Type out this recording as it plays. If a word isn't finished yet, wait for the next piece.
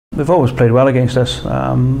they've always played well against us.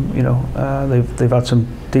 You know, they've had some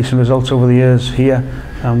decent results over the years here,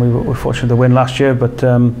 and we were fortunate to win last year. But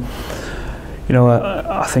you know,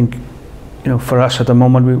 I think, you know, for us at the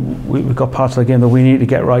moment, we've got parts of the game that we need to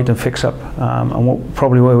get right and fix up. And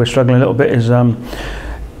where we're struggling a little bit is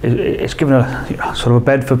it's given a sort of a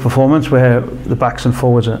Bedford performance where the backs and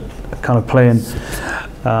forwards are kind of playing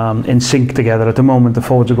in sync together. At the moment, the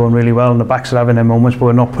forwards are going really well and the backs are having their moments, but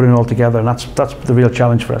we're not putting it all together. And that's the real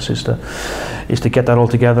challenge for us, is to get that all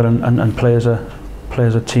together and play as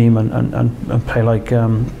a team and play like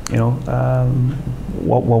you know,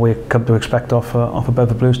 what we come to expect off a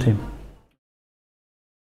Bedford Blues team.